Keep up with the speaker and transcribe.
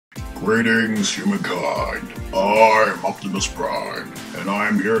Greetings, humankind. I'm Optimus Prime, and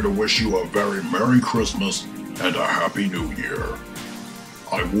I'm here to wish you a very Merry Christmas and a Happy New Year.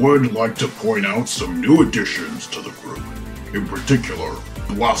 I would like to point out some new additions to the group, in particular,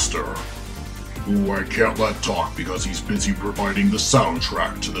 Blaster, who I can't let talk because he's busy providing the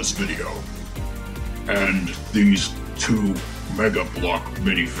soundtrack to this video, and these two Mega Block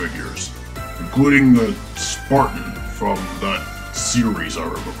minifigures, including the Spartan from that series I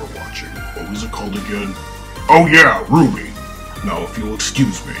remember watching. What was it called again? Oh yeah, Ruby! Now if you'll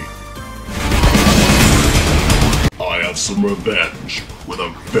excuse me, I have some revenge with a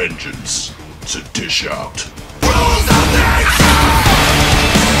vengeance to dish out. Rules of nature!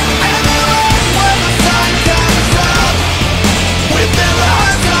 And the road where the sun comes up, with their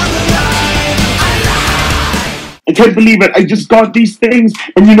lives on the line, I can't believe it, I just got these things,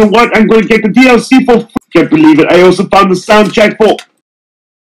 and you know what, I'm going to get the DLC for free. Can't believe it, I also found the soundtrack for...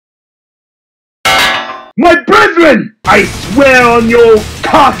 My brethren! I swear on your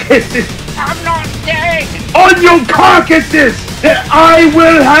carcasses! I'm not dead! On your carcasses! That I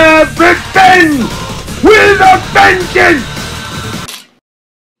will have revenge! With a vengeance!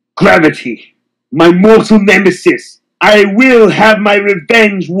 Gravity, my mortal nemesis. I will have my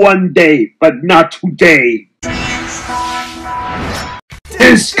revenge one day, but not today.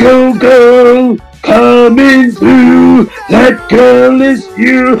 Disco girl, coming through, that girl is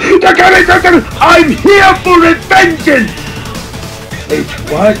you. I'm here for revengeance! Wait,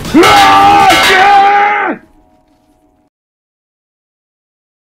 what? Ah, yeah!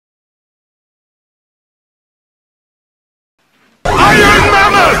 Iron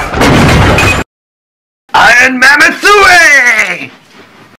Mammoth! Iron Mammoth through it!